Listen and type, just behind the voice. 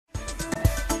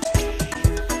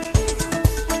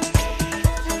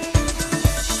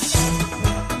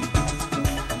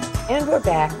And we're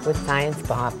back with Science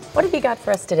Bob. What have you got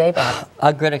for us today, Bob?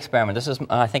 A good experiment. This is,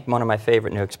 I think, one of my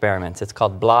favorite new experiments. It's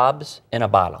called blobs in a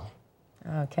bottle.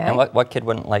 Okay. And what kid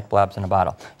wouldn't like blobs in a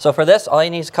bottle? So for this, all you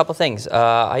need is a couple things.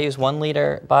 I use 1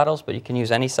 liter bottles, but you can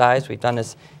use any size. We've done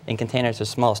this in containers as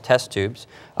small as test tubes.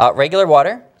 Regular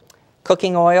water,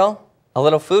 cooking oil, a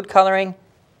little food coloring,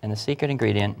 and the secret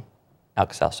ingredient,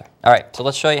 Alka-Seltzer. All right, so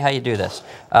let's show you how you do this.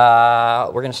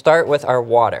 We're going to start with our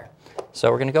water. So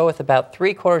we're going to go with about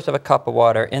 3/4 of a cup of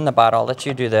water in the bottle. I'll let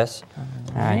you do this.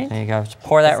 All right, there you go. Just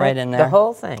pour that right in there. The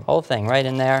whole thing? Whole thing right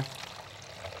in there.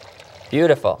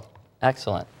 Beautiful.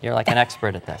 Excellent. You're like an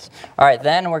expert at this. All right,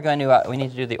 then we're going to, we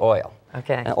need to do the oil.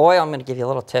 Okay. And oil, I'm going to give you a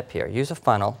little tip here. Use a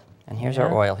funnel, and here's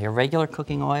our oil here. Regular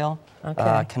cooking oil,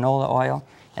 canola oil.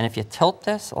 And if you tilt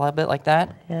this a little bit like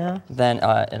that, then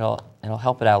it'll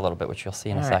help it out a little bit, which you'll see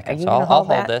in a second. So I'll hold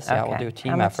this. Yeah, we'll do a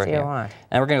team effort here.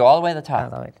 And we're going to go all the way to the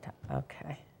top. All the way to the top.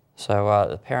 Okay. So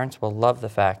the parents will love the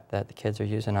fact that the kids are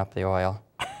using up the oil.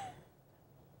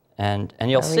 And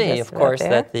you'll see, of course,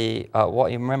 that the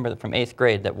what you remember from 8th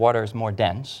grade that water is more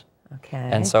dense. Okay.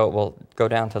 And so it will go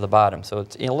down to the bottom. So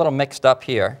it's a little mixed up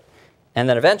here. And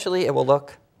then eventually it will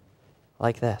look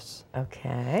like this.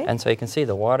 Okay. And so you can see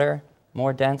the water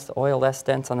more dense, the oil less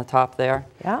dense on the top there.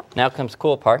 Yeah. Now comes the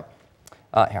cool part.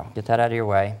 Here, I'll get that out of your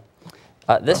way.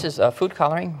 This is food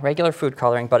coloring, regular food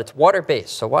coloring, but it's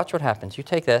water-based. So watch what happens. You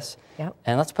take this,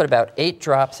 and let's put about 8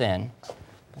 drops in.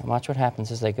 And watch what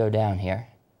happens as they go down here.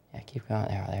 Yeah, keep going.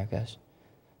 There it goes.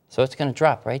 So it's going to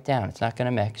drop right down. It's not going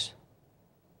to mix.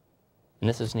 And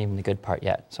this isn't even the good part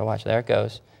yet. So watch, there it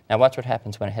goes. Now watch what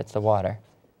happens when it hits the water.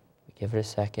 Give it a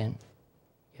second.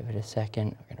 Give it a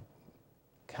second. We're gonna,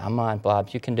 come on,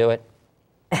 blobs, you can do it.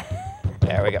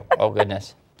 There we go. Oh,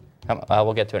 goodness.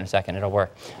 We'll get to it in a second. It'll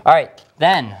work. All right,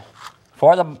 then,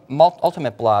 for the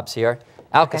ultimate blobs here,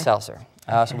 Alka-Seltzer.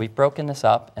 So we've broken this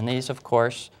up, and these, of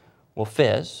course, will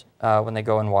fizz when they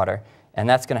go in water, and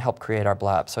that's going to help create our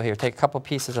blobs. So here, take a couple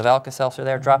pieces of Alka-Seltzer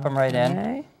there, drop them right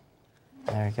in.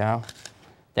 There we go.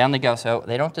 Down they go. So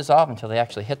they don't dissolve until they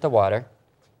actually hit the water.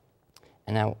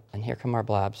 And now, and here come our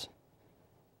blobs.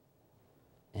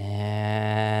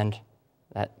 And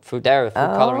that food there, the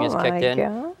food coloring is kicked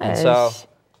in. And so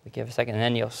we give a second, and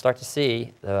then you'll start to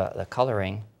see the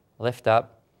coloring lift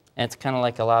up. And it's kind of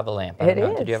like a lava lamp. I don't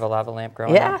know, did you have a lava lamp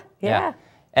growing up? Yeah.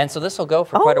 And so this will go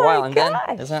for quite a while. And then,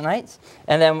 isn't that nice?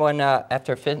 And then when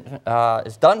after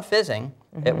it's done fizzing,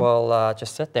 it will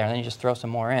just sit there, and then you just throw some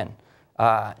more in.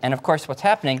 And of course, what's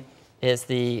happening is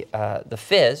the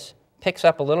fizz picks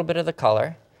up a little bit of the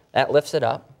color. That lifts it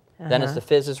up. Then as the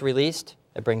fizz is released,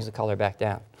 it brings the color back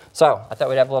down. So I thought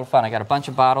we'd have a little fun. I got a bunch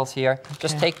of bottles here.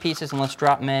 Just take pieces and let's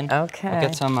drop them in. Okay. We'll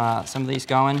get some of these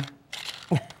going.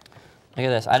 Look at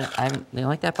this. Do you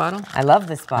like that bottle? I love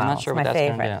this bottle. I'm not sure it's what my that's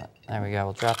favorite. going to do. There we go.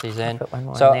 We'll drop these in. Put one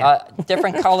more so in there.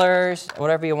 Different colors,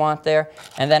 whatever you want there.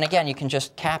 And then again, you can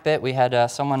just cap it. We had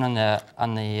someone on the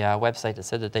website that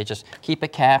said that they just keep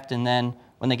it capped, and then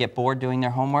when they get bored doing their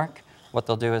homework, what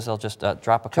they'll do is they'll just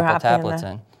drop a couple tablets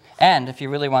in. And if you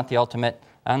really want the ultimate,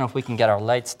 I don't know if we can get our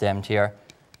lights dimmed here.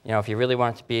 You know, if you really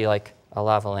want it to be like a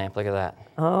lava lamp, look at that.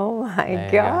 Oh my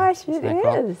gosh, it is.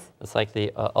 Cool? It's like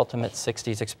the ultimate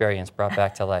 60s experience brought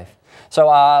back to life.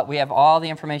 So we have all the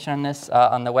information on this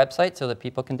on the website so that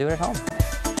people can do it at home.